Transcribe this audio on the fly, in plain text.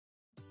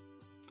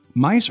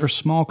Mice are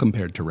small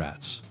compared to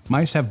rats.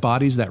 Mice have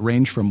bodies that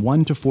range from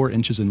 1 to 4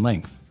 inches in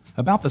length,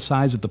 about the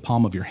size of the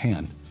palm of your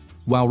hand,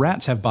 while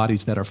rats have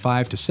bodies that are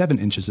 5 to 7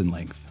 inches in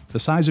length, the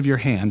size of your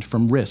hand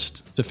from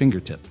wrist to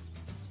fingertip.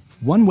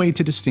 One way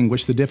to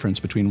distinguish the difference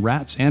between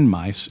rats and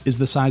mice is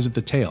the size of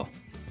the tail.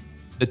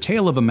 The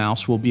tail of a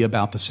mouse will be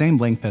about the same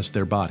length as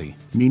their body,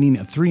 meaning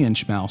a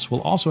 3-inch mouse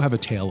will also have a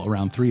tail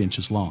around 3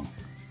 inches long.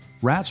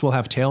 Rats will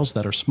have tails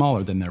that are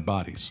smaller than their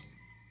bodies.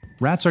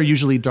 Rats are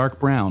usually dark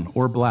brown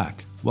or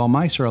black, while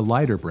mice are a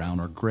lighter brown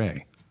or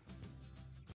gray.